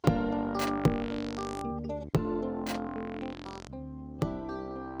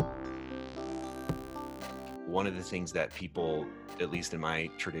one of the things that people, at least in my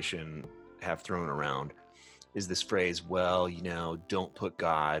tradition, have thrown around is this phrase, well, don't put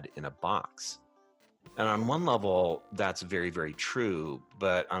God in a box. And on one level, that's very, very true.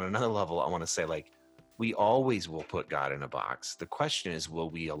 But on another level, I want to say, like, we always will put God in a box. The question is, will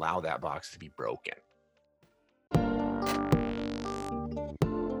we allow that box to be broken?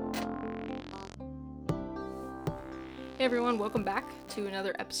 Hey everyone, welcome back to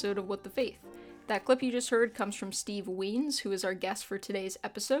another episode of What the Faith. That clip you just heard comes from Steve Wiens, who is our guest for today's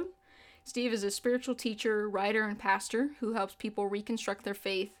episode. Steve is a spiritual teacher, writer, and pastor who helps people reconstruct their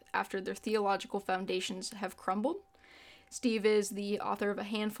faith after their theological foundations have crumbled. Steve is the author of a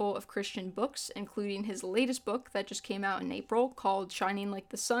handful of Christian books, including his latest book that just came out in April called Shining Like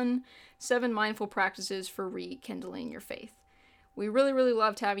the Sun, 7 Mindful Practices for Rekindling Your Faith. We really, really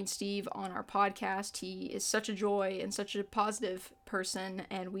loved having Steve on our podcast. He is such a joy and such a positive person,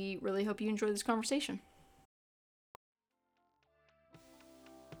 and we really hope you enjoy this conversation.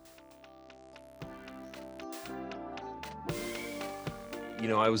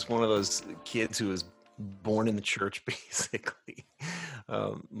 I was one of those kids who was born in the church, basically.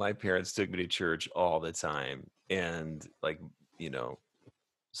 My parents took me to church all the time. And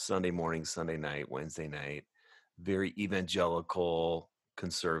Sunday morning, Sunday night, Wednesday night, very evangelical,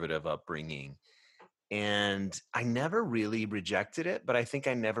 conservative upbringing. And I never really rejected it, but I think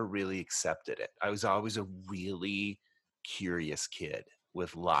I never really accepted it. I was always a really curious kid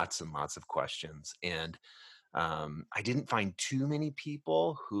with lots and lots of questions. And I didn't find too many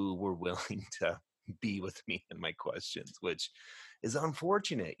people who were willing to be with me and my questions, which is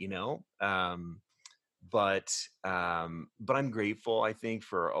unfortunate, but I'm grateful, I think,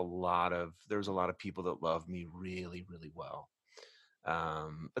 for there's a lot of people that love me really, really well.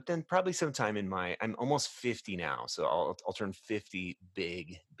 But then probably sometime I'm almost 50 now, so I'll turn 50,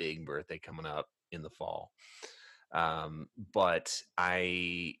 big birthday coming up in the fall. But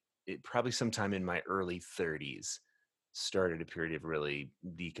probably sometime in my early 30s started a period of really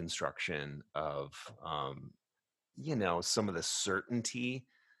deconstruction of, some of the certainty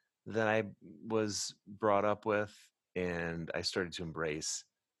that I was brought up with. And I started to embrace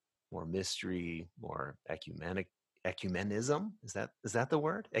more mystery, more ecumenism. Is that the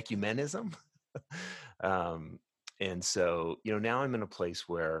word? Ecumenism. um, and so, now I'm in a place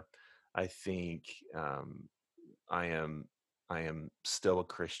where I think I am still a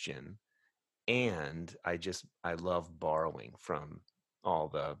Christian, and I love borrowing from all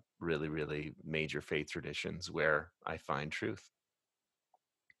the really, really major faith traditions where I find truth.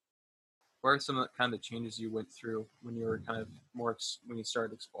 What are some of the kind of changes you went through when you were when you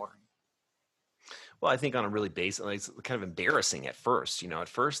started exploring? Well, I think on a really basic, it's kind of embarrassing at first. At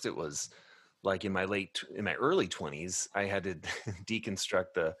first it was like in my early 20s, I had to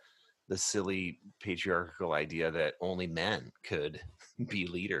deconstruct the silly patriarchal idea that only men could be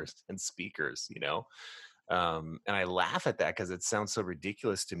leaders and speakers, and I laugh at that because it sounds so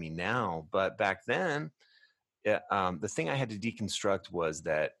ridiculous to me now. But back then, the thing I had to deconstruct was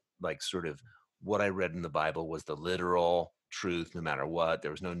that, like, sort of what I read in the Bible was the literal truth, no matter what. There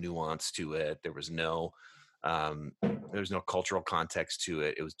was no nuance to it. There was no cultural context to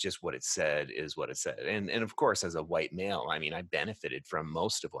it. It was just what it said is what it said. And of course, as a white male, I mean, I benefited from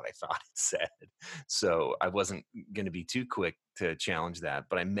most of what I thought it said. So I wasn't going to be too quick to challenge that.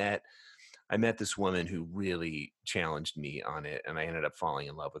 But I met this woman who really challenged me on it, and I ended up falling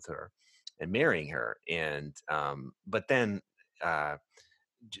in love with her and marrying her. And but then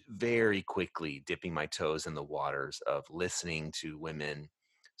very quickly dipping my toes in the waters of listening to women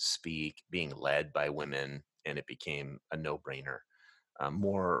speak, being led by women, and it became a no-brainer.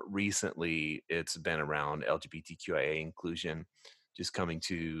 More recently, it's been around LGBTQIA inclusion, just coming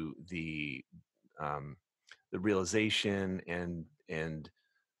to the realization and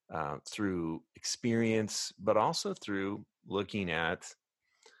through experience, but also through looking at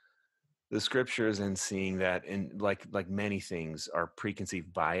the scriptures and seeing that, in like many things, our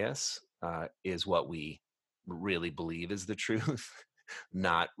preconceived bias is what we really believe is the truth,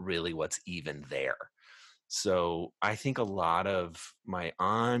 not really what's even there. So I think a lot of my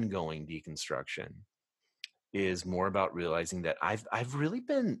ongoing deconstruction is more about realizing that I've really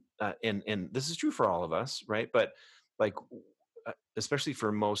been, and this is true for all of us, right? But like, especially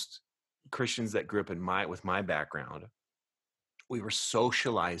for most Christians that grew up with my background, we were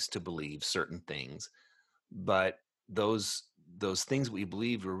socialized to believe certain things, but those things we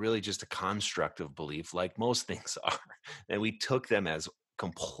believed were really just a construct of belief, like most things are, and we took them as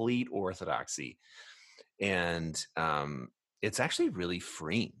complete orthodoxy. And it's actually really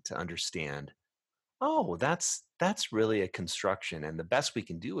freeing to understand oh, that's really a construction, and the best we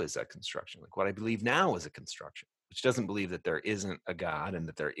can do is a construction. Like what I believe now is a construction, which doesn't believe that there isn't a God and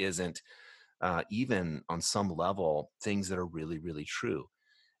that there isn't even on some level things that are really, really true.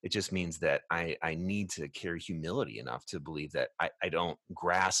 It just means that I need to carry humility enough to believe that I don't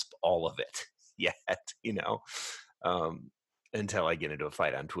grasp all of it yet, um, until I get into a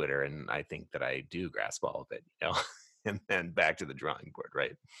fight on Twitter and I think that I do grasp all of it. And then back to the drawing board,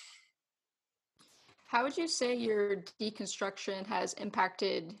 right? How would you say your deconstruction has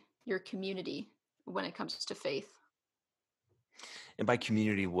impacted your community when it comes to faith? And by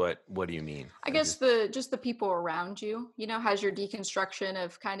community, what do you mean? I I'm guess just the just the people around you, has your deconstruction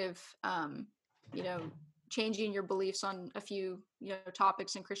of kind of you know, changing your beliefs on a few,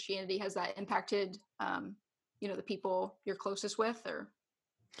 topics in Christianity, has that impacted the people you're closest with or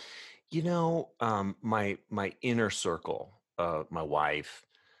my inner circle, my wife,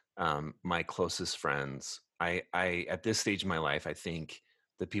 my closest friends. I at this stage in my life, I think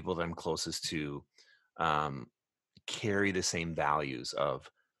the people that I'm closest to um, carry the same values of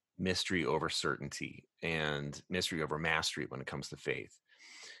mystery over certainty and mystery over mastery when it comes to faith.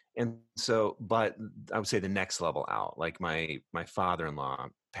 And so, but I would say the next level out, like my father-in-law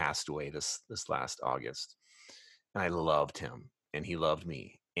passed away this last August, and I loved him and he loved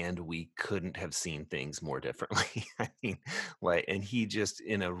me. And we couldn't have seen things more differently. I mean, like, and he just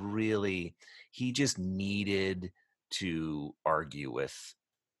needed to argue with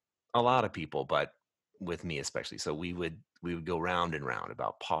a lot of people, but with me especially. So we would go round and round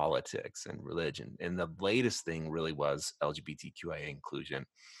about politics and religion. And the latest thing really was LGBTQIA inclusion.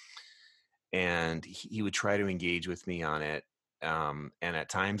 And he would try to engage with me on it. And at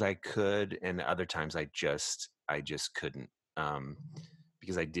times I could, and other times I just couldn't,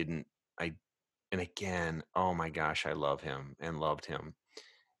 because I didn't. I and again, oh my gosh, I love him and loved him,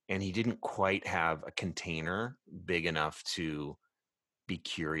 and he didn't quite have a container big enough to be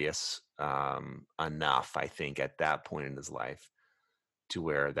curious enough. I think at that point in his life to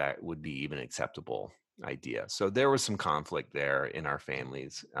where that would be even acceptable idea. So there was some conflict there in our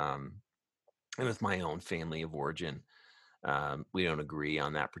families, and with my own family of origin. We don't agree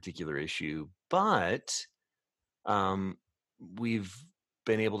on that particular issue, but um, we've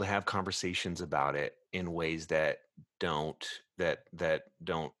been able to have conversations about it in ways that don't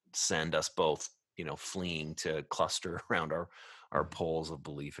don't send us both, fleeing to cluster around our poles of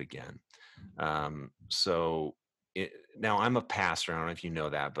belief again. So now I'm a pastor. I don't know if you know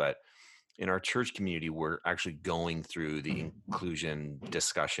that, but in our church community, we're actually going through the inclusion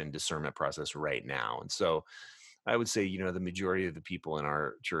discussion discernment process right now. And so I would say, the majority of the people in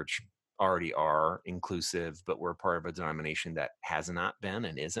our church already are inclusive, but we're part of a denomination that has not been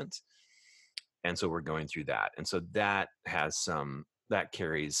and isn't. And so we're going through that. And so that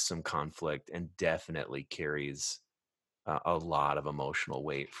carries some conflict and definitely carries a lot of emotional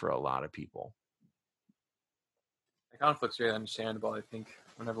weight for a lot of people. The conflict's really understandable. I think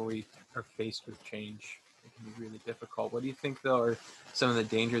whenever we are faced with change, it can be really difficult. What do you think, though, are some of the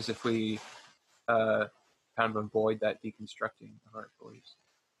dangers if we kind of avoid that deconstructing of our beliefs?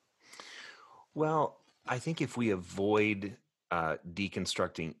 Well, I think if we avoid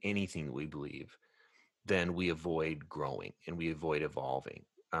deconstructing anything that we believe, then we avoid growing and we avoid evolving.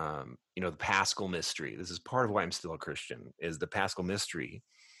 The Paschal mystery, this is part of why I'm still a Christian, is the Paschal mystery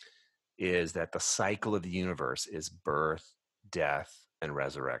is that the cycle of the universe is birth, death, and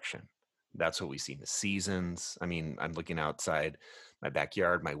resurrection. That's what we see in the seasons. I mean, I'm looking outside my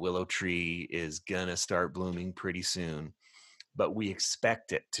backyard, my willow tree is gonna start blooming pretty soon, but we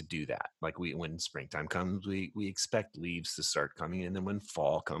expect it to do that. Like when springtime comes, we expect leaves to start coming, and then when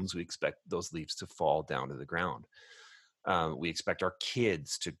fall comes, we expect those leaves to fall down to the ground. We expect our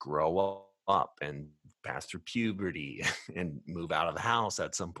kids to grow up and pass through puberty and move out of the house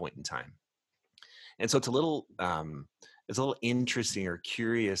at some point in time. And so it's a little interesting or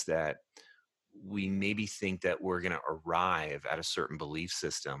curious that we maybe think that we're going to arrive at a certain belief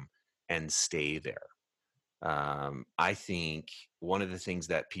system and stay there. I think one of the things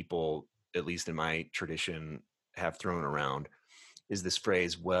that people, at least in my tradition, have thrown around is this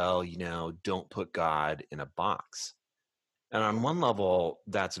phrase, well, don't put God in a box. And on one level,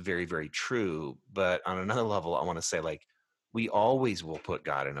 that's very, very true. But on another level, I want to say, like, we always will put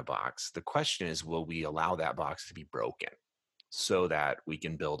God in a box. The question is, will we allow that box to be broken so that we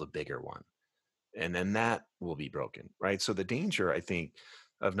can build a bigger one? And then that will be broken, right? So the danger, I think,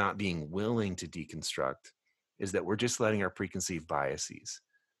 of not being willing to deconstruct is that we're just letting our preconceived biases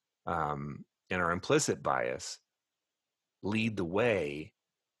and our implicit bias lead the way,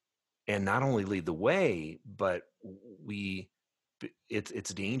 and not only lead the way, but we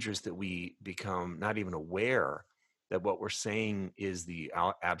it's dangerous that we become not even aware that what we're saying is the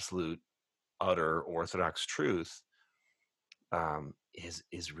absolute, utter orthodox truth.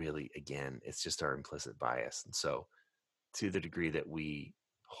 Is really, again, it's just our implicit bias. And so, to the degree that we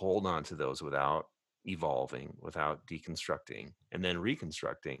hold on to those without evolving, without deconstructing, and then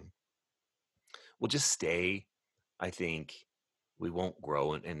reconstructing, we'll just stay. I think we won't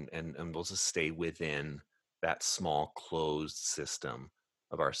grow, and we'll just stay within that small closed system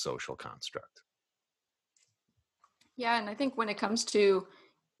of our social construct. Yeah, and I think when it comes to,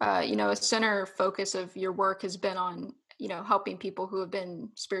 a center focus of your work has been on, helping people who have been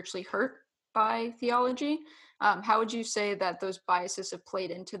spiritually hurt by theology. How would you say that those biases have played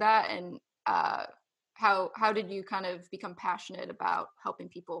into that, and how did you kind of become passionate about helping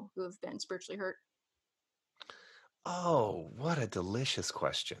people who have been spiritually hurt? Oh, what a delicious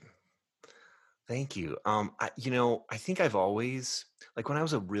question. Thank you. I think I've always, like, when I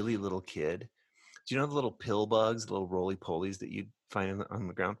was a really little kid, do you know the little pill bugs, the little roly polies that you'd find on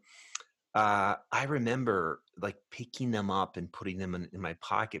the ground? I remember, like, picking them up and putting them in my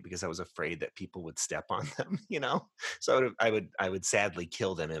pocket because I was afraid that people would step on them, you know? So I would sadly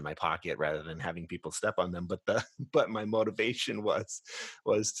kill them in my pocket rather than having people step on them. But but my motivation was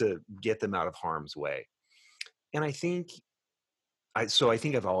to get them out of harm's way. And I think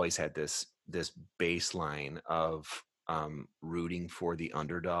I've always had this baseline of rooting for the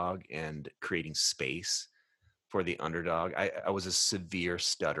underdog and creating space for the underdog. I was a severe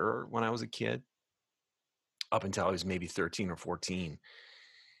stutterer when I was a kid, up until I was maybe 13 or 14.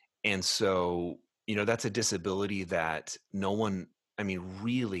 And so, that's a disability that no one, I mean,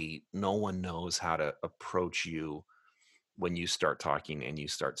 really, no one knows how to approach you when you start talking and you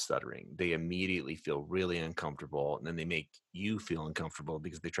start stuttering. They immediately feel really uncomfortable, and then they make you feel uncomfortable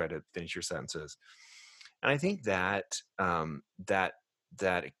because they try to finish your sentences. And I think that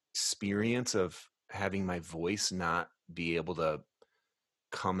experience of having my voice not be able to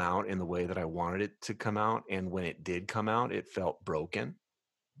come out in the way that I wanted it to come out, and when it did come out, it felt broken.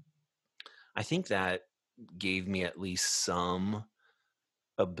 I think that gave me at least some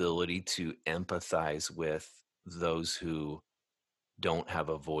ability to empathize with those who don't have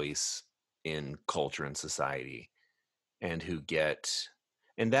a voice in culture and society, and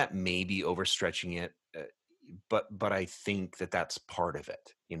and that may be overstretching it, but I think that that's part of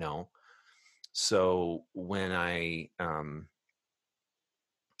it. So when I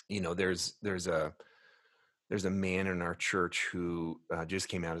there's a man in our church who just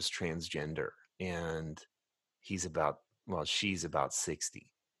came out as transgender, and she's about 60.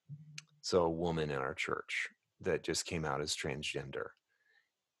 So a woman in our church that just came out as transgender.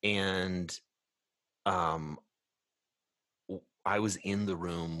 And um, I was in the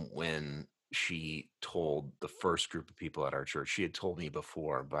room when she told the first group of people at our church. She had told me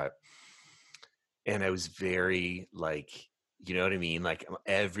before, and I was very, like, you know what I mean? Like,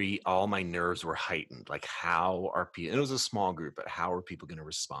 all my nerves were heightened. Like, how are people, it was a small group, but how are people going to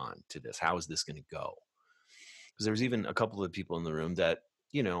respond to this? How is this going to go? Because there was even a couple of people in the room that,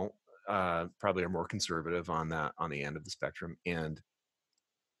 you know, probably are more conservative on the end of the spectrum. And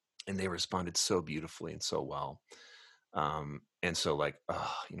they responded so beautifully and so well. And so, like,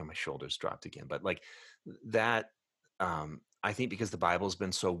 oh, my shoulders dropped again. But, like, that, I think because the Bible's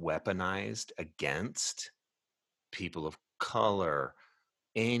been so weaponized against people of color,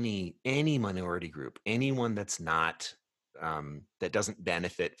 any minority group, anyone that's not, that doesn't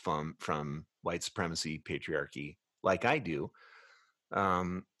benefit from white supremacy, patriarchy, like I do,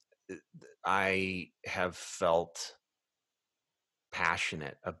 um, I have felt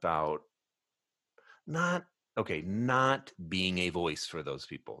passionate about not not being a voice for those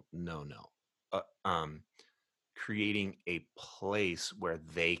people. No, no. Creating a place where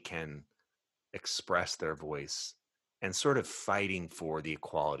they can express their voice, and sort of fighting for the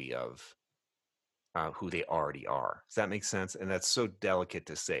equality of who they already are. Does that make sense? And that's so delicate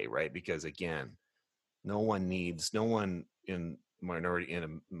to say, right? Because, again, no one in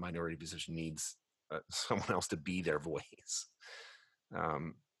a minority position needs someone else to be their voice.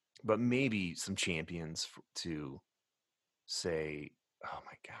 Um, but maybe some champions to say, "Oh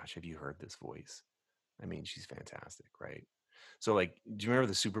my gosh, have you heard this voice? I mean, she's fantastic, right?" So, like, do you remember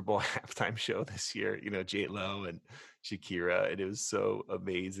the Super Bowl halftime show this year? J Lo and Shakira, and it was so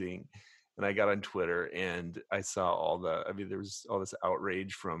amazing. And I got on Twitter and I saw there was all this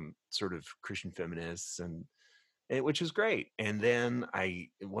outrage from sort of Christian feminists, which is great. And then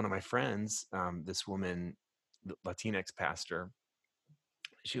one of my friends, this woman, the Latinx pastor,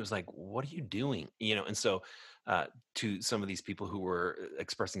 she was like, "What are you doing?" And so uh, to some of these people who were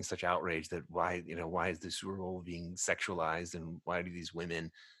expressing such outrage that why is this role being sexualized, and why do these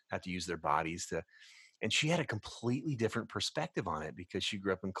women have to use their bodies to? And she had a completely different perspective on it because she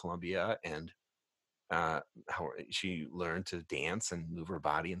grew up in Colombia, and how she learned to dance and move her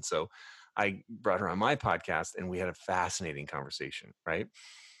body. And so I brought her on my podcast, and we had a fascinating conversation, right?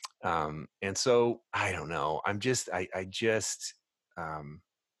 And so I don't know. Um,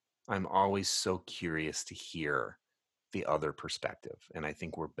 I'm always so curious to hear the other perspective, and I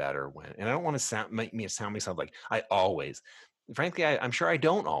think we're better when. And I don't want to make me sound myself like I always. Frankly, I'm sure I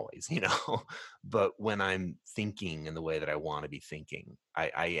don't always, but when I'm thinking in the way that I want to be thinking,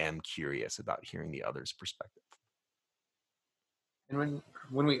 I am curious about hearing the other's perspective. And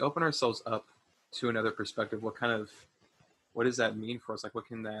when we open ourselves up to another perspective, what does that mean for us? Like,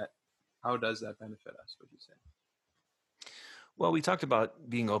 how does that benefit us? Would you say? Well, we talked about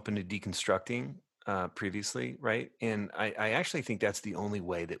being open to deconstructing previously, right? And I actually think that's the only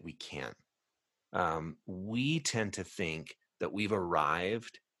way that we can. We tend to think that we've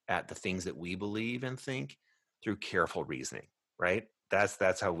arrived at the things that we believe and think through careful reasoning, right?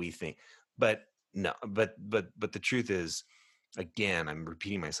 That's how we think. But no, but the truth is, again, I'm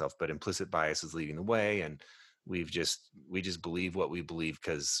repeating myself, but implicit bias is leading the way, and we just believe what we believe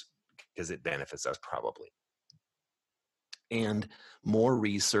because it benefits us, probably. And more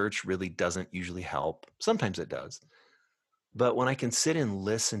research really doesn't usually help. Sometimes it does. But when I can sit and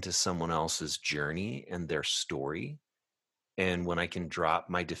listen to someone else's journey and their story, and when I can drop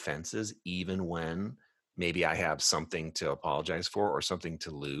my defenses, even when maybe I have something to apologize for or something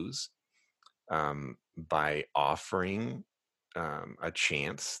to lose, by offering a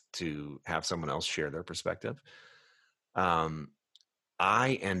chance to have someone else share their perspective, um,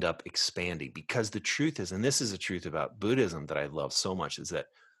 I end up expanding. Because the truth is, and this is a truth about Buddhism that I love so much, is that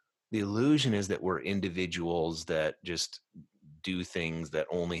the illusion is that we're individuals that just do things that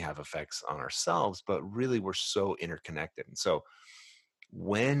only have effects on ourselves, but really we're so interconnected. And so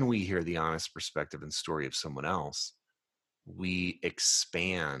when we hear the honest perspective and story of someone else, we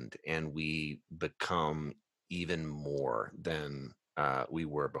expand and we become even more than we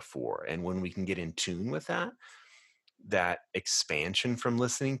were before. And when we can get in tune with that expansion from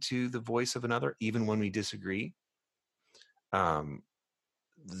listening to the voice of another, even when we disagree, um,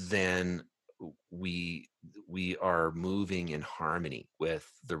 then we are moving in harmony with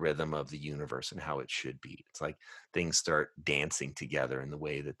the rhythm of the universe and how it should be. It's like things start dancing together in the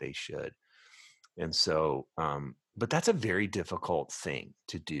way that they should. And so, but that's a very difficult thing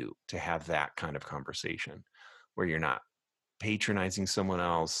to do, to have that kind of conversation where you're not patronizing someone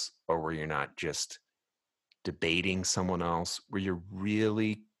else, or where you're not just debating someone else, where you're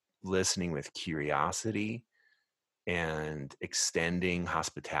really listening with curiosity and extending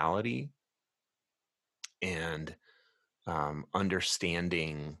hospitality, and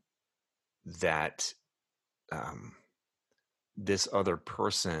understanding that um, this other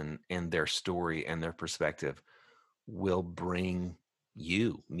person and their story and their perspective will bring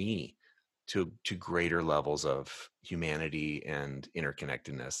me, to greater levels of humanity and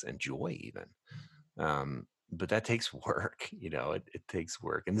interconnectedness and joy, even. But that takes work. It takes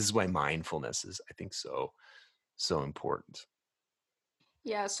work, and this is why mindfulness is, I think, so important.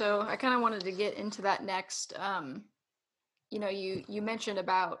 Yeah, so I kind of wanted to get into that next. You mentioned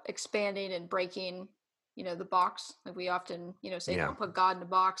about expanding and breaking, the box. Like we often, say, Yeah. don't put God in a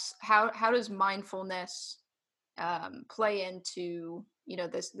box. How does mindfulness play into,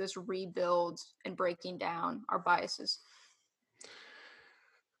 this rebuild and breaking down our biases?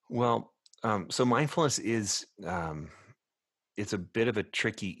 Well, so mindfulness is, it's a bit of a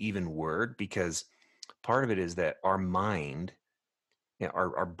tricky even word, because part of it is that our mind,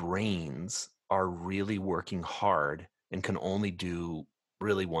 our brains are really working hard and can only do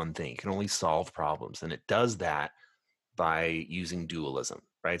really one thing, can only solve problems. And it does that by using dualism,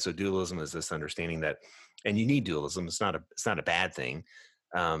 right? So dualism is this understanding that, and you need dualism. It's not a bad thing,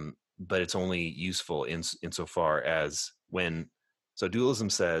 but it's only useful insofar as when. So dualism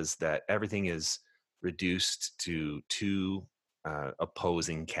says that everything is reduced to two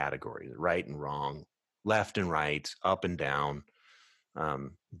opposing categories: right and wrong, left and right, up and down,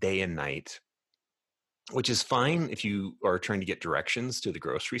 day and night. Which is fine if you are trying to get directions to the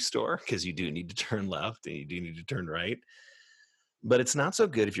grocery store, because you do need to turn left and you do need to turn right. But it's not so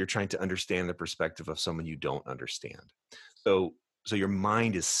good if you're trying to understand the perspective of someone you don't understand. So your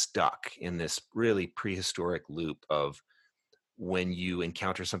mind is stuck in this really prehistoric loop of, when you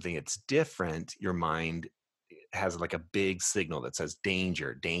encounter something that's different, your mind has like a big signal that says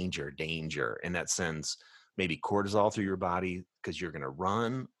danger, danger, danger, and that sends maybe cortisol through your body because you're going to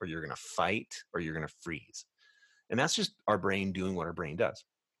run or you're going to fight or you're going to freeze. And that's just our brain doing what our brain does.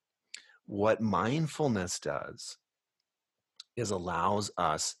 What mindfulness does is allows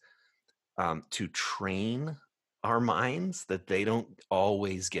us to train our minds that they don't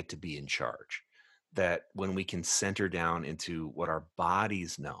always get to be in charge. That when we can center down into what our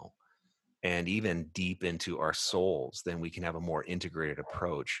bodies know and even deep into our souls, then we can have a more integrated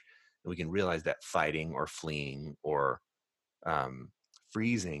approach. And we can realize that fighting or fleeing or um,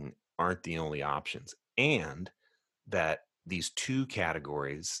 freezing aren't the only options. And that these two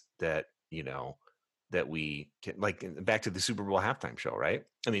categories that, that we can, like back to the Super Bowl halftime show, right?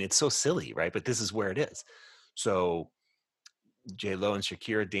 I mean, it's so silly, right? But this is where it is. So J Lo and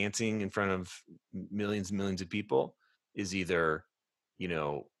Shakira dancing in front of millions and millions of people is either, you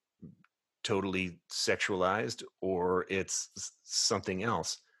know, totally sexualized or it's something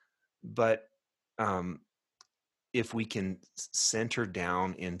else. But um, if we can center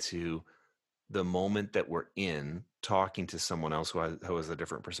down into the moment that we're in, talking to someone else who has a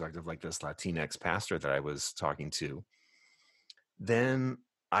different perspective, like this Latinx pastor that I was talking to, then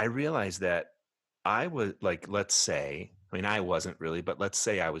I realized that I was like, let's say, I mean, I wasn't really, but let's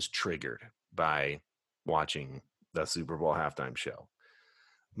say I was triggered by watching the Super Bowl halftime show.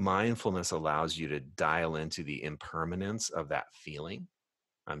 Mindfulness allows you to dial into the impermanence of that feeling.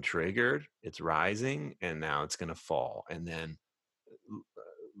 I'm triggered, it's rising, and now it's going to fall. And then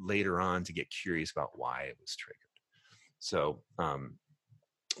later on to get curious about why it was triggered. So,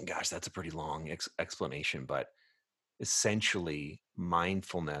 gosh, that's a pretty long explanation, but essentially,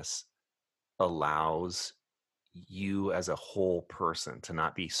 mindfulness allows you as a whole person to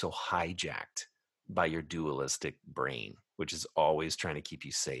not be so hijacked by your dualistic brain, which is always trying to keep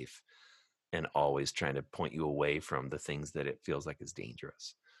you safe and always trying to point you away from the things that it feels like is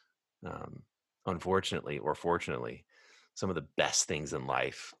dangerous. Unfortunately or fortunately, some of the best things in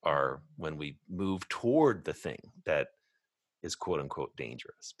life are when we move toward the thing that is quote unquote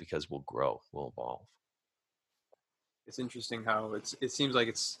dangerous, because we'll grow, we'll evolve. It's interesting how it seems like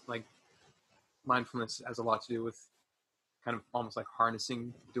it's like mindfulness has a lot to do with kind of almost like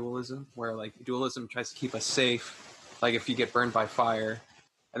harnessing dualism, where like dualism tries to keep us safe. Like if you get burned by fire,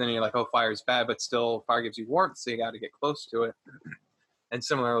 and then you're like, oh, fire is bad, but still fire gives you warmth, so you got to get close to it. And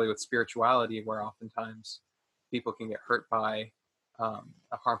similarly with spirituality, where oftentimes people can get hurt by a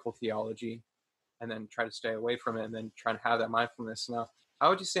harmful theology and then try to stay away from it and then try to have that mindfulness. Now, how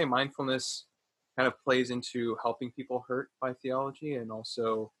would you say mindfulness kind of plays into helping people hurt by theology and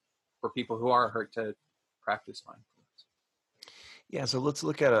also for people who are hurt to practice mindfulness? Yeah, so let's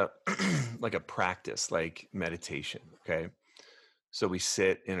look at a like a practice like meditation, okay? So we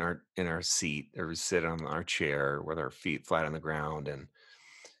sit in our seat, or we sit on our chair with our feet flat on the ground, and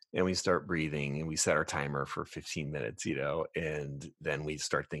we start breathing, and we set our timer for 15 minutes, and then we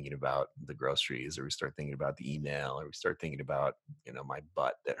start thinking about the groceries, or we start thinking about the email, or we start thinking about, my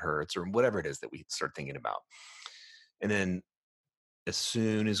butt that hurts, or whatever it is that we start thinking about. And then as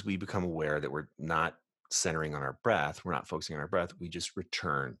soon as we become aware that we're not centering on our breath, we're not focusing on our breath, we just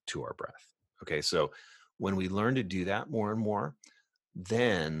return to our breath. Okay. So when we learn to do that more and more,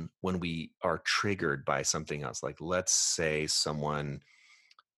 then when we are triggered by something else, like let's say someone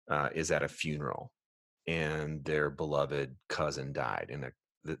is at a funeral and their beloved cousin died, and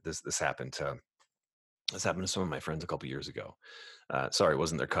this happened to some of my friends a couple years ago. Sorry, it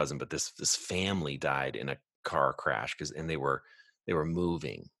wasn't their cousin, but this family died in a car crash and they were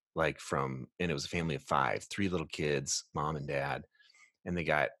moving and it was a family of 5, 3 little kids, mom and dad, and they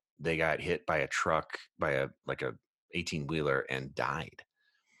got hit by a truck, by a 18-wheeler, and died.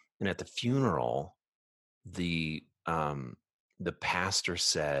 And at the funeral, the pastor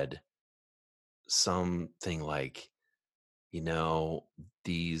said something like,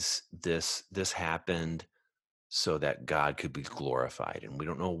 this happened so that God could be glorified. And we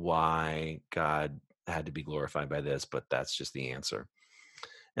don't know why God had to be glorified by this, but that's just the answer.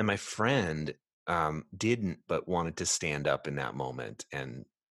 And my friend didn't, but wanted to stand up in that moment and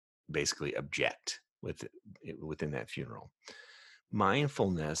basically object within that funeral.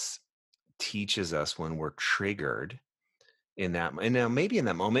 Mindfulness teaches us when we're triggered in that. And now maybe in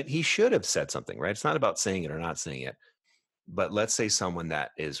that moment, he should have said something, right? It's not about saying it or not saying it. But let's say someone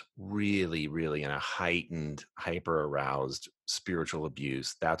that is really, really in a heightened, hyper aroused spiritual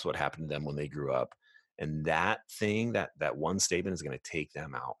abuse, that's what happened to them when they grew up. And that thing, that one statement is going to take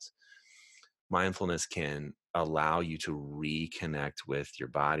them out. Mindfulness can allow you to reconnect with your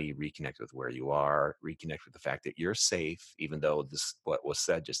body, reconnect with where you are, reconnect with the fact that you're safe, even though what was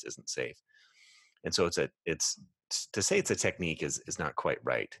said just isn't safe. And so it's to say it's a technique is not quite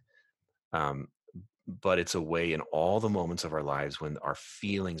right. but it's a way in all the moments of our lives when our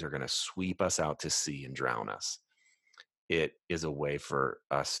feelings are going to sweep us out to sea and drown us. It is a way for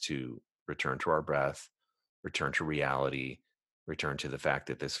us to return to our breath, return to reality, return to the fact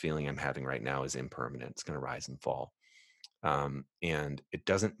that this feeling I'm having right now is impermanent. It's going to rise and fall. And it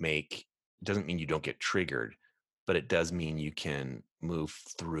doesn't mean you don't get triggered, but it does mean you can move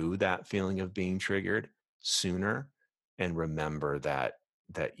through that feeling of being triggered sooner and remember that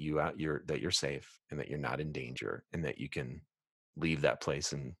you're safe and that you're not in danger and that you can leave that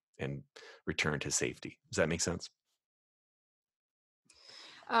place and return to safety. Does that make sense?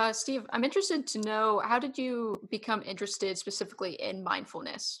 Steve, I'm interested to know, how did you become interested specifically in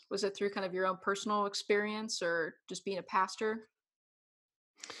mindfulness? Was it through kind of your own personal experience or just being a pastor?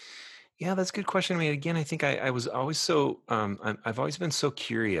 Yeah, that's a good question. I mean, again, I think I was always so I've always been so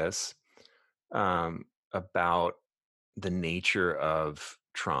curious about the nature of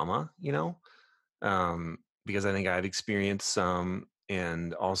trauma, because I think I've experienced some,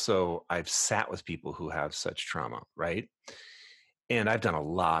 and also I've sat with people who have such trauma, right? And I've done a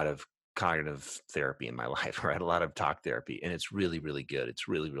lot of cognitive therapy in my life, right? A lot of talk therapy, and it's really, really good. It's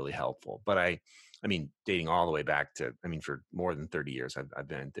really, really helpful. But I mean, dating all the way back to, I mean, for more than 30 years, I've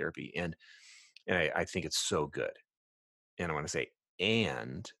been in therapy, and I think it's so good. And I want to say,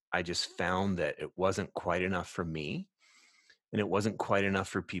 and I just found that it wasn't quite enough for me, and it wasn't quite enough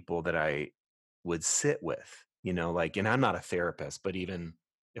for people that I would sit with, like, and I'm not a therapist, but even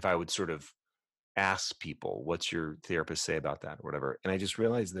if I would sort of ask people, what's your therapist say about that or whatever, and I just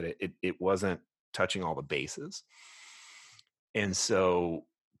realized that it wasn't touching all the bases. And so,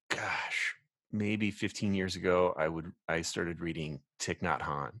 gosh, maybe 15 years ago, I started reading Thich Nhat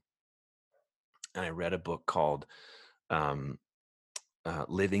Hanh, and I read a book called um,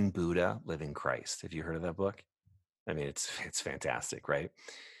 Living Buddha, Living Christ. Have you heard of that book? I mean, it's fantastic, right?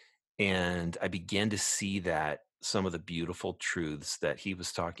 And I began to see that some of the beautiful truths that he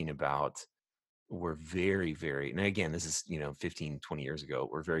was talking about were very, very, and again, this is, 15, 20 years ago,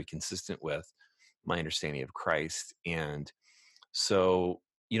 were very consistent with my understanding of Christ. And so,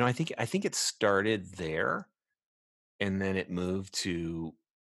 I think it started there, and then it moved to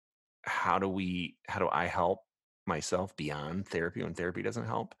how do I help myself beyond therapy when therapy doesn't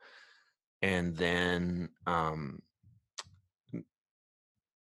help? And then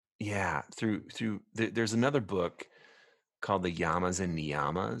yeah, there's another book called The Yamas and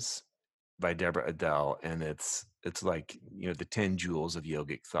Niyamas by Deborah Adele, and it's like, the 10 jewels of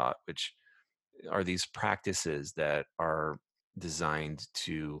yogic thought, which are these practices that are designed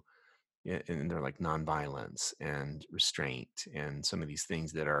to, and they're like nonviolence and restraint and some of these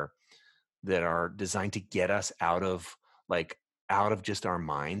things that are designed to get us out of just our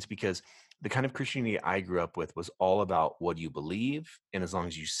minds, because the kind of Christianity I grew up with was all about what you believe, and as long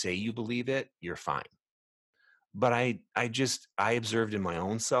as you say you believe it, you're fine. But I observed in my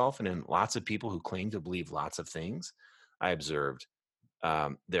own self and in lots of people who claim to believe lots of things. I observed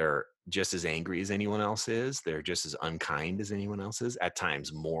they're just as angry as anyone else is. They're just as unkind as anyone else is. At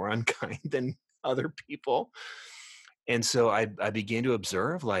times, more unkind than other people. And so I began to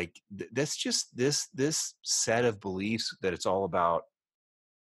observe, like, that's just this set of beliefs that it's all about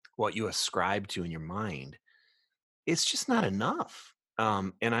what you ascribe to in your mind. It's just not enough.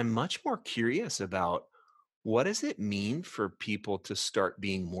 And I'm much more curious about, what does it mean for people to start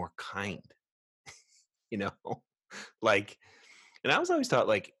being more kind? You know, like, and I was always taught,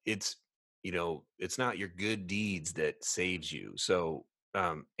 like, it's not your good deeds that saves you. So,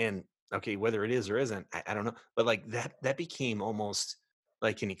 and okay, whether it is or isn't, I don't know, but like that became almost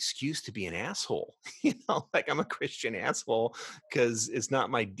like an excuse to be an asshole. Like, I'm a Christian asshole because it's not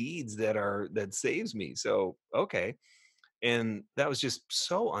my deeds that saves me. So, okay. And that was just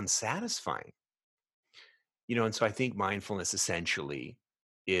so unsatisfying. And so I think mindfulness essentially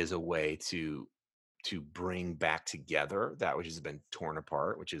is a way to bring back together that which has been torn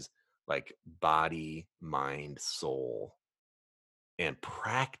apart, which is like body, mind, soul, and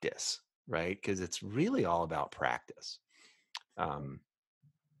practice, right? Because it's really all about practice. Um,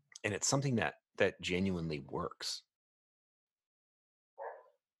 and it's something that genuinely works.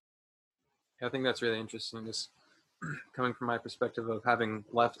 Yeah, I think that's really interesting. Just coming from my perspective of having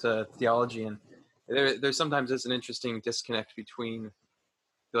left theology, and there sometimes is an interesting disconnect between, I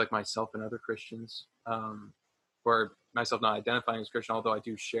feel like, myself and other Christians, or myself not identifying as Christian, although I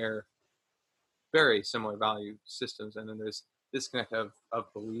do share very similar value systems, and then there's disconnect of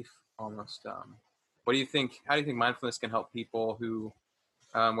belief almost. What do you think? How do you think mindfulness can help people who,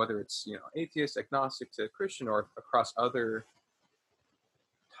 whether it's atheist, agnostic to Christian, or across other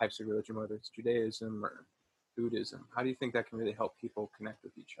types of religion, whether it's Judaism or Buddhism? How do you think that can really help people connect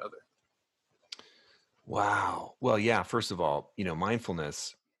with each other? Wow. Well, yeah, first of all,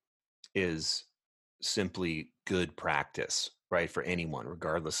 mindfulness is simply good practice, right? For anyone,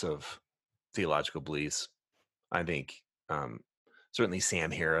 regardless of theological beliefs. I think um, certainly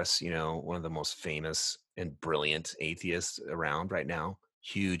Sam Harris, one of the most famous and brilliant atheists around right now,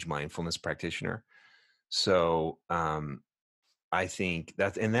 huge mindfulness practitioner. So I think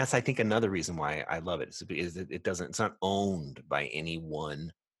that's I think another reason why I love it is that it's not owned by any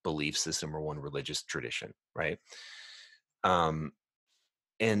one belief system or one religious tradition, right? Um,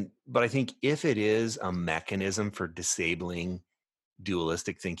 but I think if it is a mechanism for disabling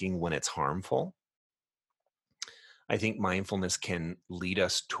dualistic thinking when it's harmful, I think mindfulness can lead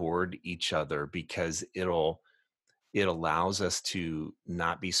us toward each other because it allows us to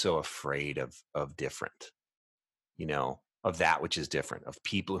not be so afraid of different, of that which is different, of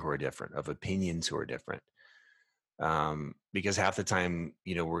people who are different, of opinions who are different. Because half the time,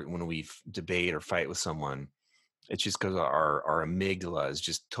 when we debate or fight with someone, it's just because our amygdala is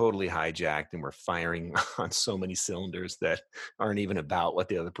just totally hijacked and we're firing on so many cylinders that aren't even about what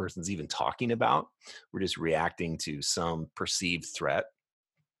the other person's even talking about. We're just reacting to some perceived threat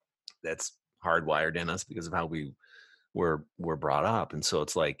that's hardwired in us because of how we were brought up. And so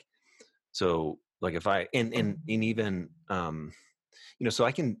it's like, if I and even so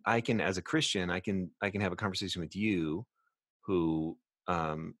I can as a Christian, I can have a conversation with you who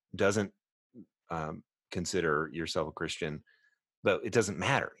doesn't um, consider yourself a Christian, but it doesn't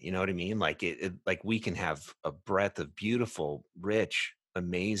matter. You know what I mean? Like like we can have a breadth of beautiful, rich,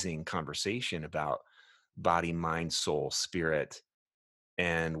 amazing conversation about body, mind, soul, spirit,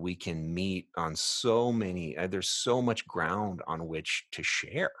 and we can meet on so many. There's so much ground on which to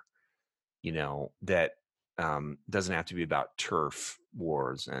share. That doesn't have to be about turf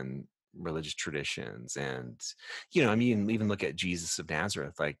wars and religious traditions. And I mean, even look at Jesus of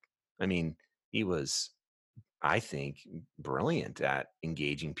Nazareth. Like, I mean, he was, I think, brilliant at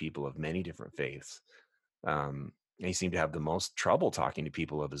engaging people of many different faiths. And he seemed to have the most trouble talking to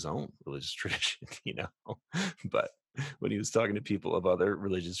people of his own religious tradition, But when he was talking to people of other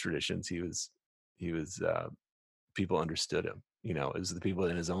religious traditions, he was people understood him. It was the people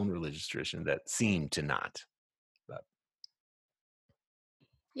in his own religious tradition that seemed to not. But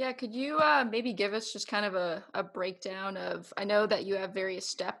Yeah, could you maybe give us just kind of a breakdown of, I know that you have various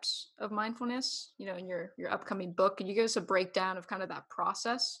steps of mindfulness, in your upcoming book. Could you give us a breakdown of kind of that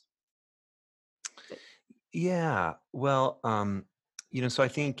process? yeah, well, so I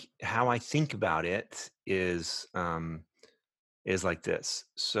think how I think about it is like this.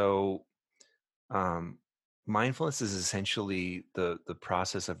 So um, mindfulness is essentially the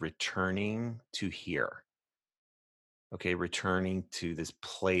process of returning to here. Okay, returning to this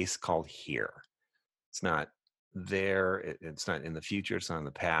place called here. It's not there. It's not in the future. It's not in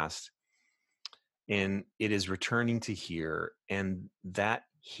the past. And it is returning to here. And that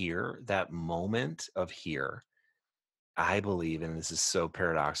here, that moment of here, I believe, and this is so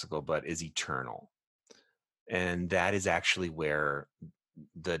paradoxical, but is eternal. And that is actually where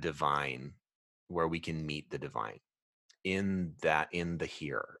the divine, where we can meet the divine in the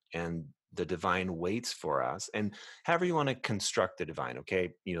here. And the divine waits for us. And however you want to construct the divine,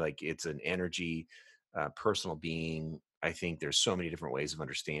 okay, like it's an energy, personal being. I think there's so many different ways of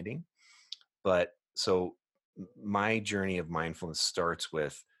understanding. But so my journey of mindfulness starts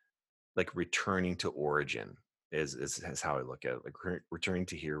with like returning to origin is how I look at it. Like returning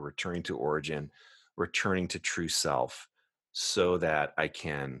to here, returning to origin, returning to true self, so that I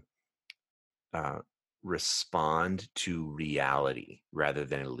can uh, respond to reality rather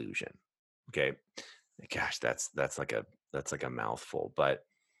than illusion. Okay, gosh, that's like a mouthful, but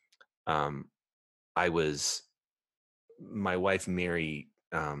um, I was my wife Mary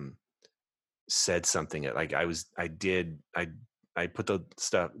said something like I put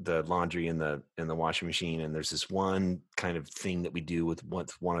the laundry in the washing machine, and there's this one kind of thing that we do with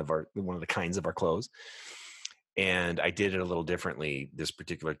one of the kinds of our clothes. And I did it a little differently this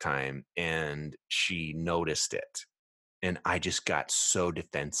particular time, and she noticed it. And I just got so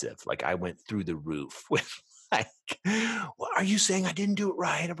defensive. Like I went through the roof with like, well, are you saying I didn't do it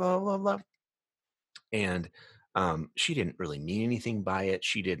right? Blah, blah, blah. And she didn't really mean anything by it.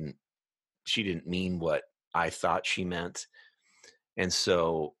 She didn't mean what I thought she meant. And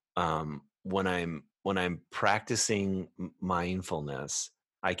so when I'm practicing mindfulness,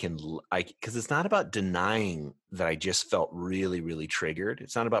 because it's not about denying that I just felt really, really triggered.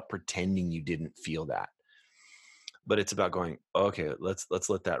 It's not about pretending you didn't feel that, but it's about going, okay, let's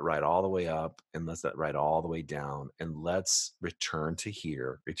let that ride all the way up and let's let ride all the way down, and let's return to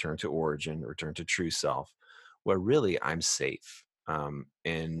here, return to origin, return to true self, where really I'm safe. and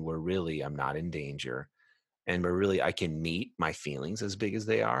I'm not in danger, and where really I can meet my feelings as big as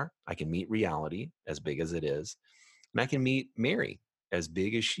they are. I can meet reality as big as it is, and I can meet Mary as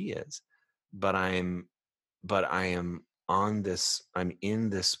big as she is. But I am I'm in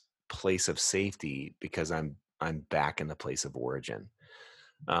this place of safety because I'm back in the place of origin.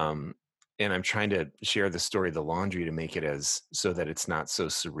 Um, and I'm trying to share the story of the laundry to make it as so that it's not so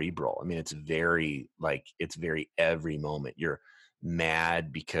cerebral. I mean, it's very every moment. You're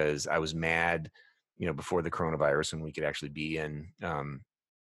mad because I was mad, before the coronavirus when we could actually be in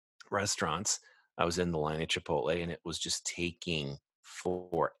restaurants. I was in the line at Chipotle and it was just taking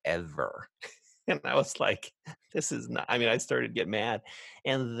forever. And I was like, this is not, I mean, I started to get mad.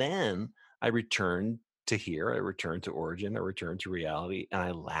 And then I returned to here, I returned to origin, I returned to reality, and I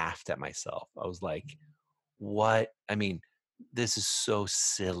laughed at myself. I was like, what? I mean, this is so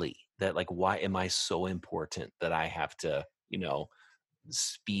silly that, like, why am I so important that I have to,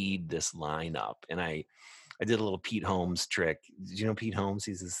 speed this line up? And I did a little Pete Holmes trick. Did you know Pete Holmes?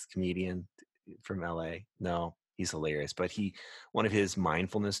 He's this comedian from LA. No, he's hilarious. But one of his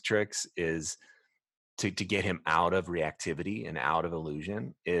mindfulness tricks is to get him out of reactivity and out of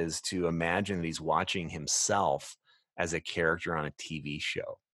illusion is to imagine that he's watching himself as a character on a TV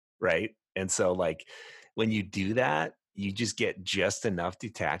show, right? And so, like, when you do that, you just get just enough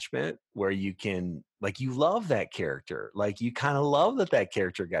detachment where you can, like, you love that character. Like, you kind of love that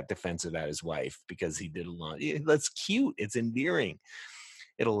character got defensive at his wife because he did a lot. That's cute. It's endearing.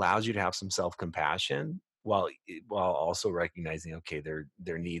 It allows you to have some self-compassion while also recognizing, okay,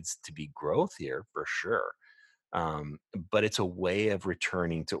 there needs to be growth here for sure. But it's a way of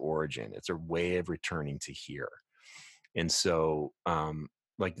returning to origin. It's a way of returning to here. And so,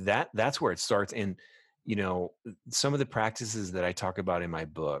 like that's where it starts. And some of the practices that I talk about in my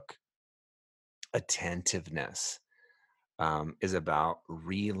book, attentiveness, is about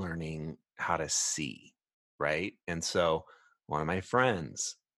relearning how to see, right? And so one of my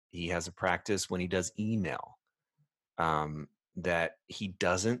friends, he has a practice when he does email, um, that he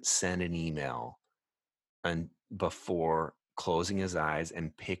doesn't send an email and before closing his eyes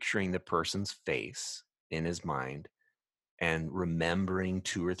and picturing the person's face in his mind and remembering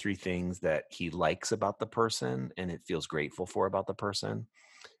two or three things that he likes about the person and it feels grateful for about the person.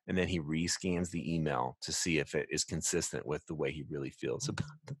 And then he rescans the email to see if it is consistent with the way he really feels about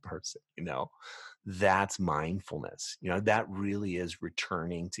the person. That's mindfulness. That really is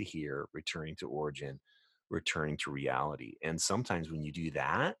returning to here, returning to origin, returning to reality. And sometimes when you do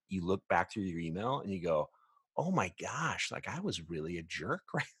that, you look back through your email and you go, oh my gosh, like I was really a jerk,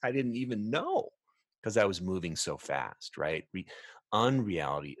 right? I didn't even know because I was moving so fast, right?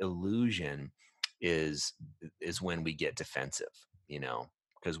 Unreality, illusion is when we get defensive,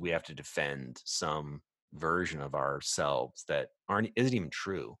 because we have to defend some version of ourselves that isn't even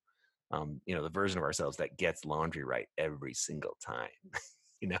true. The version of ourselves that gets laundry right every single time,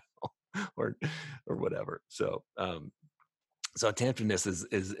 you know, or whatever. So attentiveness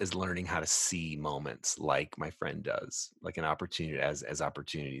is learning how to see moments like my friend does, like an opportunity as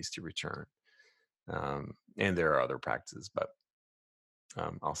opportunities to return. And there are other practices, but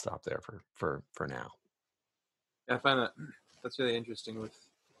I'll stop there for now. I find that's really interesting with,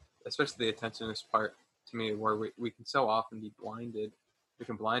 especially the attentiveness part to me, where we can so often be blinded. We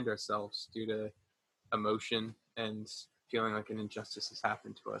can blind ourselves due to emotion and feeling like an injustice has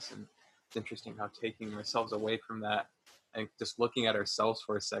happened to us. And it's interesting how taking ourselves away from that and just looking at ourselves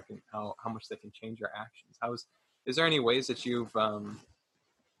for a second, how much that can change our actions. Is there any ways that you've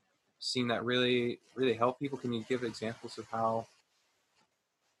seen that really, really help people? Can you give examples of how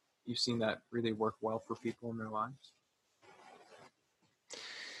you've seen that really work well for people in their lives?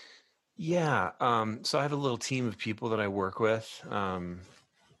 Yeah. So I have a little team of people that I work with.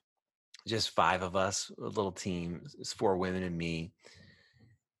 Just 5 of us, a little team. It's 4 women and me.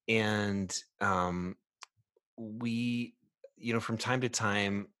 And we, from time to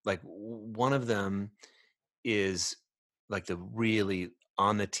time, like one of them is like the really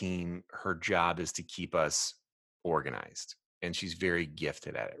on the team, her job is to keep us organized. And she's very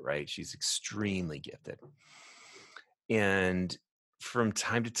gifted at it, right? She's extremely gifted. And from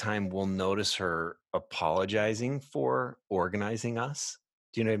time to time, we'll notice her apologizing for organizing us.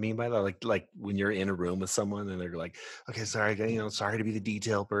 Do you know what I mean by that? Like when you're in a room with someone and they're like, okay, sorry, sorry to be the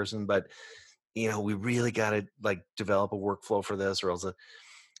detail person, but we really got to like develop a workflow for this or else.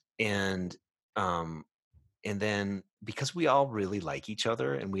 And, um, and then because we all really like each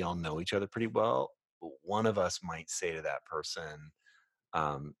other and we all know each other pretty well, one of us might say to that person,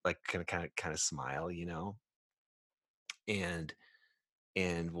 like kind of smile,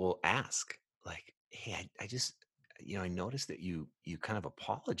 and we'll ask like, hey, I just I noticed that you kind of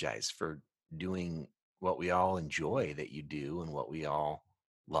apologize for doing what we all enjoy that you do and what we all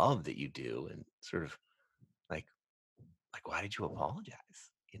love that you do, and sort of like why did you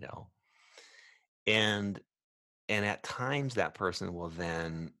apologize? You know, and at times that person will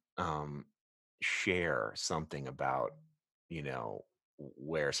then share something about you know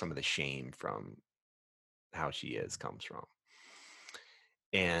where some of the shame from how she is comes from.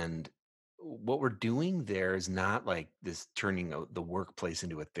 And what we're doing there is not like this turning the workplace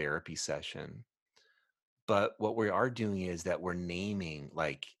into a therapy session, but what we are doing is that we're naming,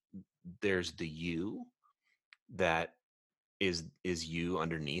 like, there's the you that is you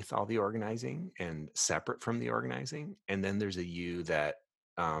underneath all the organizing and separate from the organizing, and then there's a you that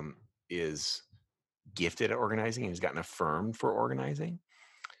is gifted at organizing and has gotten affirmed for organizing.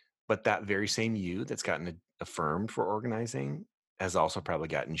 But that very same you that's gotten affirmed for organizing has also probably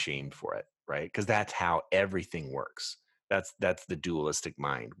gotten shamed for it, right? Because that's how everything works. That's the dualistic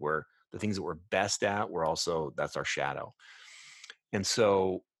mind, where the things that we're best at, that's our shadow. And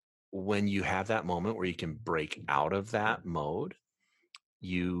so when you have that moment where you can break out of that mode,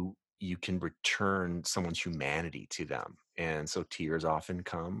 you can return someone's humanity to them. And so tears often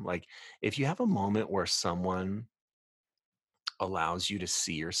come. Like, if you have a moment where someone allows you to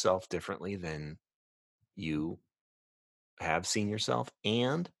see yourself differently than you have seen yourself,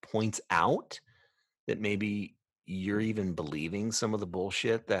 and points out that maybe you're even believing some of the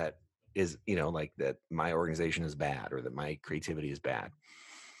bullshit that is, like, that my organization is bad or that my creativity is bad,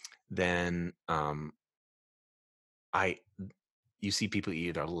 then I you see people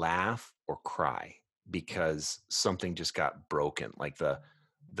either laugh or cry because something just got broken, like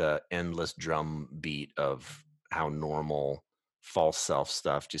the endless drum beat of how normal false self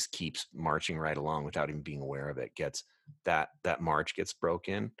stuff just keeps marching right along without even being aware of it, gets that march gets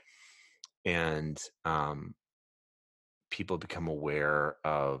broken. And people become aware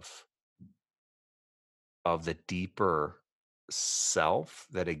of the deeper self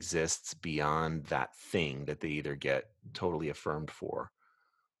that exists beyond that thing that they either get totally affirmed for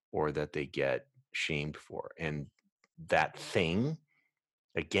or that they get shamed for. And that thing,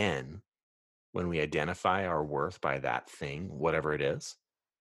 again, when we identify our worth by that thing, whatever it is,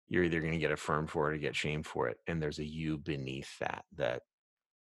 you're either going to get affirmed for it or get shamed for it. And there's a you beneath that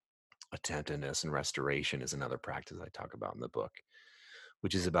attentiveness and restoration is another practice I talk about in the book,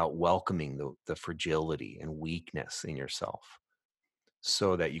 which is about welcoming the fragility and weakness in yourself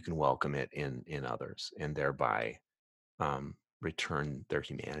so that you can welcome it in others, and thereby return their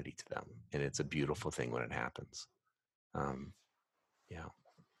humanity to them. And it's a beautiful thing when it happens. Um, yeah.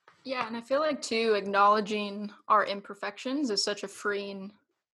 Yeah, and I feel like too, acknowledging our imperfections is such a freeing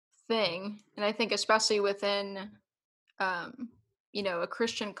thing. And I think especially within um, a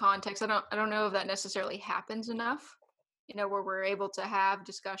Christian context, I don't know if that necessarily happens enough, where we're able to have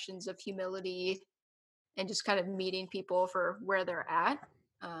discussions of humility and just kind of meeting people for where they're at.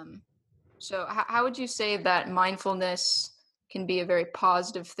 Um, so how would you say that mindfulness can be a very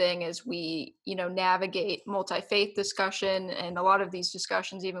positive thing as we, navigate multi-faith discussion and a lot of these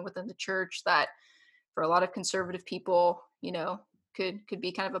discussions, even within the church, that for a lot of conservative people, could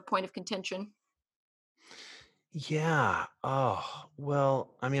be kind of a point of contention? Yeah. Oh,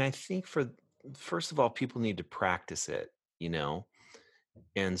 well, I mean, I think first of all, people need to practice it, you know?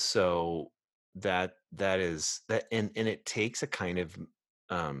 And so that is that, and it takes a kind of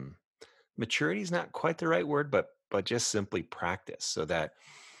um maturity is not quite the right word, but just simply practice, so that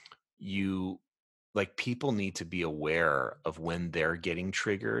you like, people need to be aware of when they're getting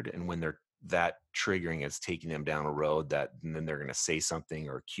triggered and when that triggering is taking them down a road that, and then they're going to say something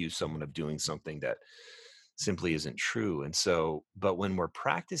or accuse someone of doing something that simply isn't true. And so, but when we're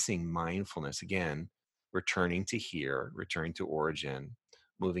practicing mindfulness, again, returning to here, returning to origin,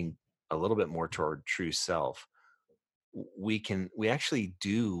 moving a little bit more toward true self, we actually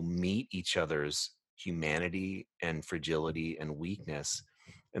do meet each other's humanity and fragility and weakness,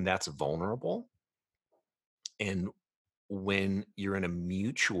 and that's vulnerable. And when you're in a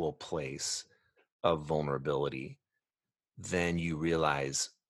mutual place of vulnerability, then you realize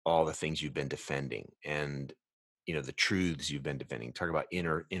all the things you've been defending, and the truths you've been defending. Talk about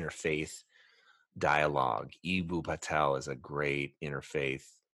interfaith dialogue. Eboo Patel is a great interfaith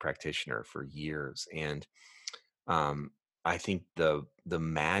practitioner for years, and um, I think the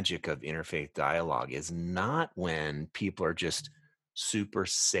magic of interfaith dialogue is not when people are just super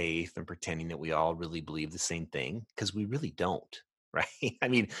safe and pretending that we all really believe the same thing, because we really don't, right? I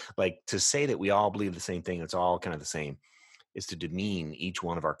mean, like, to say that we all believe the same thing, it's all kind of the same, is to demean each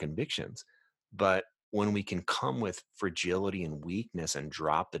one of our convictions. But when we can come with fragility and weakness and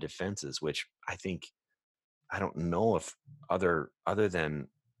drop the defenses, which I think I don't know if other than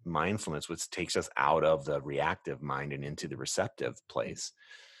mindfulness, which takes us out of the reactive mind and into the receptive place.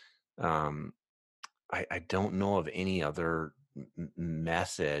 Um, I don't know of any other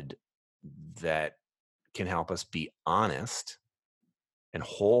method that can help us be honest and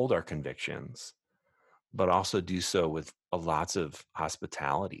hold our convictions, but also do so with lots of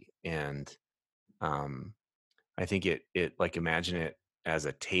hospitality. And um, I think it like, imagine it as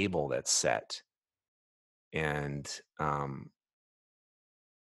a table that's set, and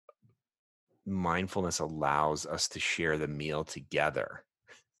mindfulness allows us to share the meal together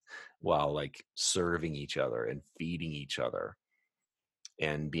while like serving each other and feeding each other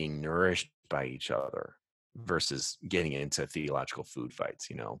and being nourished by each other, versus getting into theological food fights,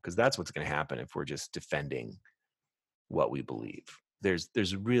 because that's what's going to happen if we're just defending what we believe.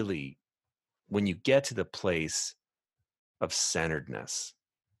 There's really, when you get to the place of centeredness,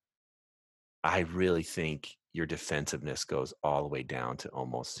 I really think your defensiveness goes all the way down to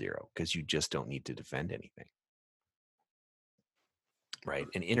almost zero, because you just don't need to defend anything, right?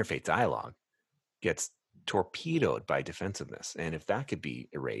 And interfaith dialogue gets torpedoed by defensiveness. And if that could be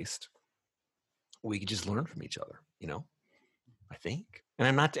erased, we could just learn from each other, I think.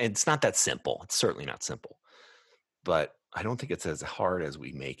 And it's not that simple. It's certainly not simple, but I don't think it's as hard as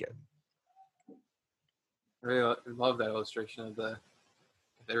we make it. I really love that illustration of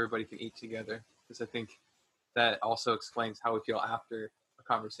if everybody can eat together, because I think that also explains how we feel after a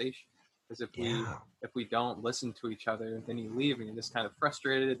conversation. Because if we don't listen to each other, then you leave and you're just kind of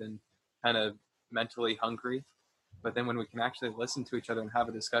frustrated and kind of mentally hungry. But then when we can actually listen to each other and have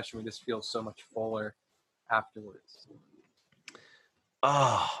a discussion, we just feel so much fuller afterwards.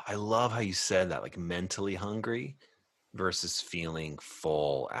 Oh, I love how you said that, like mentally hungry versus feeling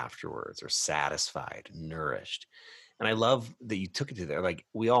full afterwards, or satisfied, nourished. And I love that you took it to there. Like,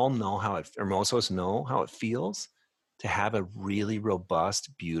 we all know or most of us know how it feels to have a really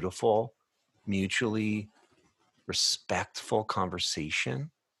robust, beautiful, mutually respectful conversation.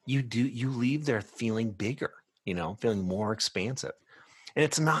 You leave there feeling bigger, feeling more expansive. And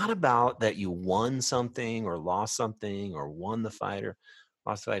it's not about that you won something or lost something, or won the fight or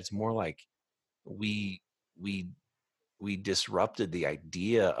lost the fight. It's more like we we we disrupted the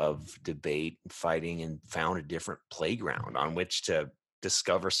idea of debate and fighting, and found a different playground on which to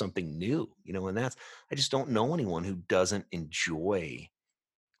discover something new. And I just don't know anyone who doesn't enjoy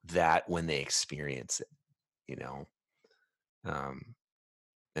that when they experience it. Um,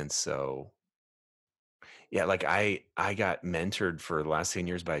 and so, yeah, like I got mentored for the last 10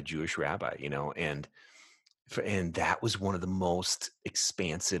 years by a Jewish rabbi, and that was one of the most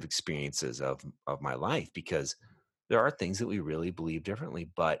expansive experiences of my life, because there are things that we really believe differently,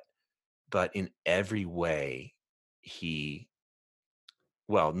 but in every way,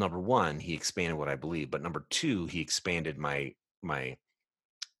 number one, he expanded what I believe, but number two, he expanded my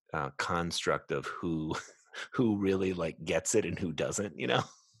construct of who who really like gets it and who doesn't,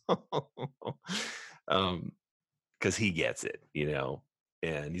 because he gets it,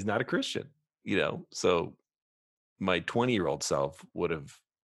 and he's not a Christian, so my 20-year-old self would have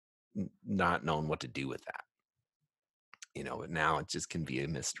not known what to do with that, but now it just can be a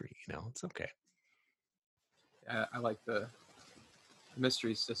mystery, it's okay. I like the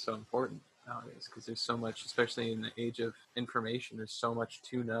mystery is just so important nowadays, because there's so much, especially in the age of information, there's so much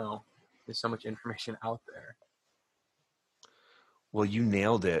to know. There's so much information out there. Well, you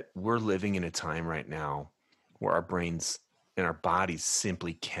nailed it. We're living in a time right now where our brains and our bodies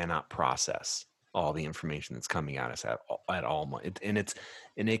simply cannot process all the information that's coming at us at all.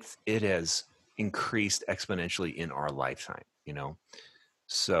 It has increased exponentially in our lifetime,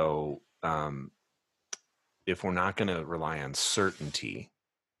 So if we're not going to rely on certainty,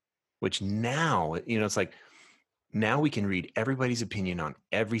 which now, it's like, now we can read everybody's opinion on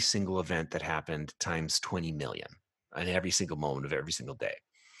every single event that happened times 20 million on every single moment of every single day.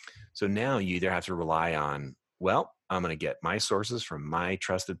 So now you either have to rely on, well, I'm going to get my sources from my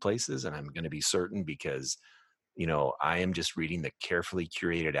trusted places, and I'm going to be certain because, I am just reading the carefully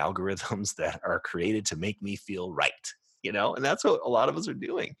curated algorithms that are created to make me feel right, and that's what a lot of us are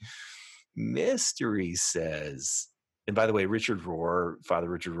doing. Mystery says, and by the way, Father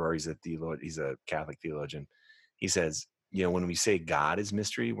Richard Rohr, he's a Catholic theologian. He says, when we say God is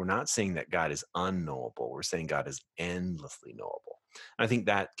mystery, we're not saying that God is unknowable. We're saying God is endlessly knowable. And I think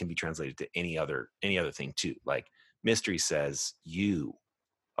that can be translated to any other thing too. Like, mystery says you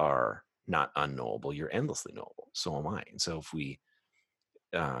are not unknowable, you're endlessly knowable. So am I. And so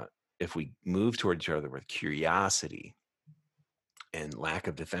if we move toward each other with curiosity and lack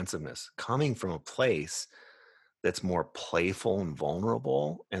of defensiveness, coming from a place that's more playful and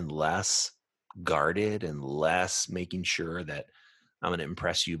vulnerable and less guarded and less making sure that I'm going to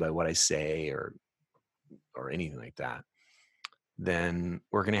impress you by what I say or anything like that, then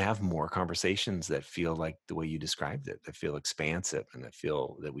we're going to have more conversations that feel like the way you described it, that feel expansive and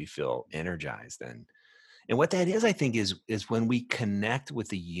that we feel energized. And what that is, I think, is when we connect with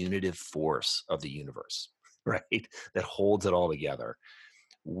the unitive force of the universe, right? That holds it all together.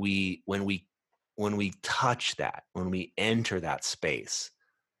 When we touch that, when we enter that space,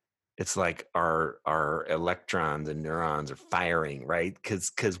 it's like our electrons and neurons are firing, right?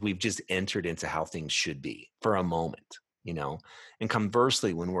 Because we've just entered into how things should be for a moment, you know. And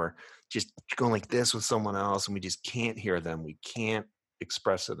conversely, when we're just going like this with someone else and we just can't hear them, we can't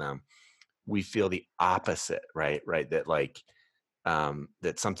express to them, we feel the opposite, right? That like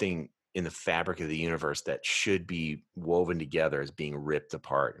that something in the fabric of the universe that should be woven together is being ripped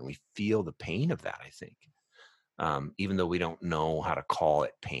apart, and we feel the pain of that, I think, even though we don't know how to call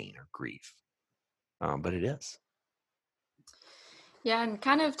it pain or grief, but it is. Yeah, and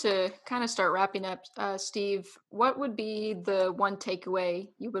kind of start wrapping up, Steve, what would be the one takeaway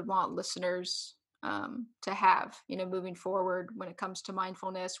you would want listeners to have, moving forward when it comes to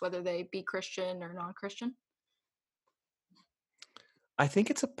mindfulness, whether they be Christian or non-Christian? I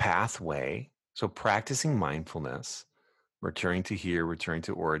think it's a pathway. So practicing mindfulness, returning to here, returning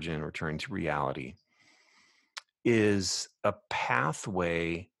to origin, returning to reality, is a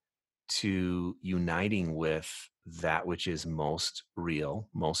pathway to uniting with that which is most real,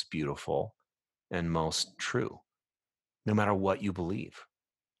 most beautiful, and most true, no matter what you believe.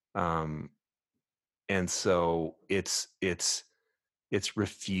 Um, and so it's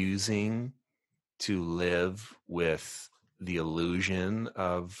refusing to live with the illusion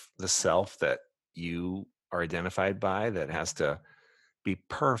of the self that you are identified by, that has to be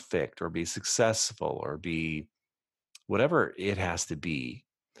perfect or be successful or be whatever it has to be.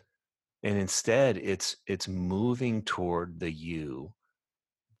 And instead it's moving toward the you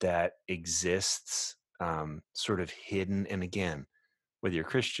that exists, sort of hidden. And again, whether you're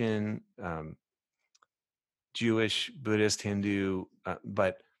Christian, Jewish, Buddhist, Hindu,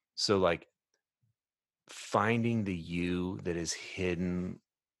 but so like finding the you that is hidden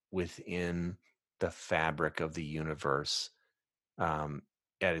within the fabric of the universe, um,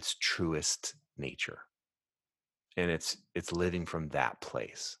 at its truest nature. And it's living from that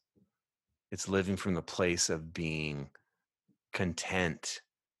place. It's living from the place of being content,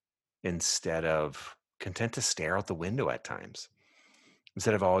 instead of content to stare out the window at times,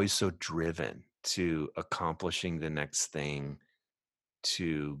 instead of always so driven to accomplishing the next thing,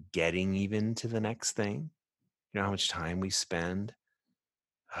 to getting even to the next thing. You know how much time we spend,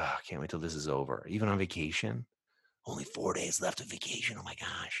 I can't wait till this is over. Even on vacation, only 4 days left of vacation. Oh my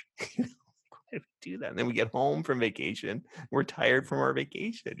gosh. Why do we do that? And then we get home from vacation. We're tired from our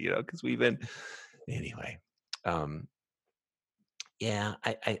vacation, because we've been, anyway. Yeah,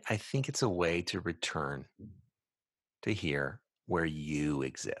 I think it's a way to return to here where you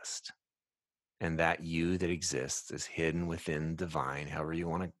exist. And that you that exists is hidden within divine, however you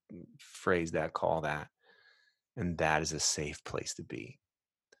want to phrase that, call that. And that is a safe place to be,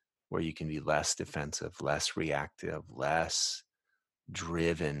 where you can be less defensive, less reactive, less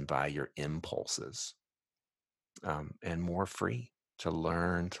driven by your impulses, and more free to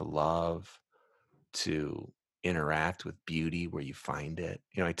learn, to love, to interact with beauty where you find it.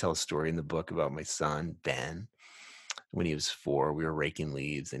 I tell a story in the book about my son, Ben. When he was 4, we were raking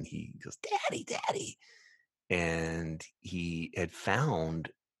leaves and he goes, "Daddy, Daddy." And he had found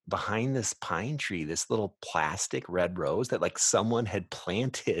behind this pine tree this little plastic red rose that like someone had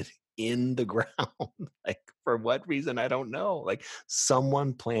planted in the ground. Like, for what reason, I don't know. Like,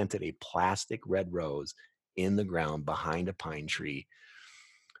 someone planted a plastic red rose in the ground behind a pine tree,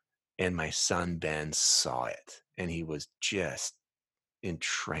 and my son Ben saw it and he was just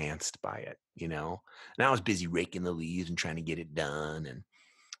entranced by it, and I was busy raking the leaves and trying to get it done. And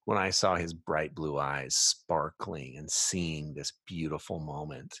when I saw his bright blue eyes sparkling and seeing this beautiful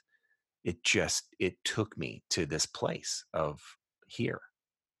moment, it took me to this place of here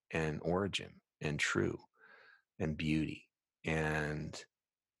and origin and true and beauty. And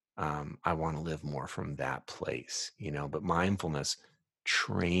I want to live more from that place, but mindfulness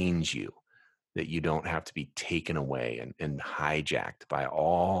trains you that you don't have to be taken away and hijacked by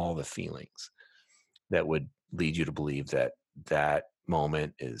all the feelings that would lead you to believe that that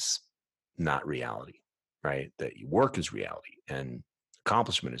moment is not reality, right? That work is reality and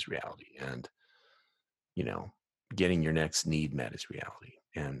accomplishment is reality, and getting your next need met is reality.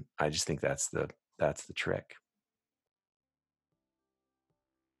 And I just think that's the trick.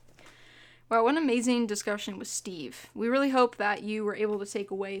 Wow, what an amazing discussion with Steve. We really hope that you were able to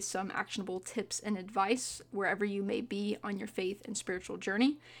take away some actionable tips and advice wherever you may be on your faith and spiritual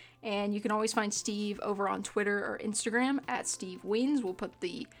journey. And you can always find Steve over on Twitter or Instagram at Steve Weens. We'll put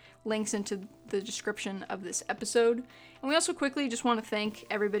the links into the description of this episode. And we also quickly just want to thank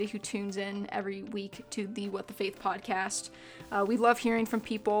everybody who tunes in every week to the What the Faith podcast. We love hearing from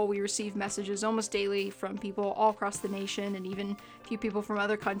people. We receive messages almost daily from people all across the nation and even a few people from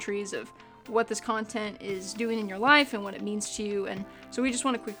other countries of what this content is doing in your life and what it means to you. And so we just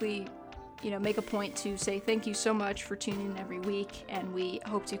want to quickly, make a point to say thank you so much for tuning in every week, and we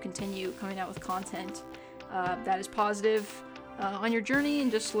hope to continue coming out with content that is positive on your journey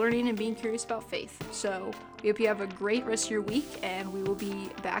and just learning and being curious about faith. So we hope you have a great rest of your week, and we will be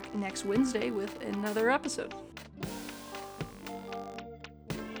back next Wednesday with another episode.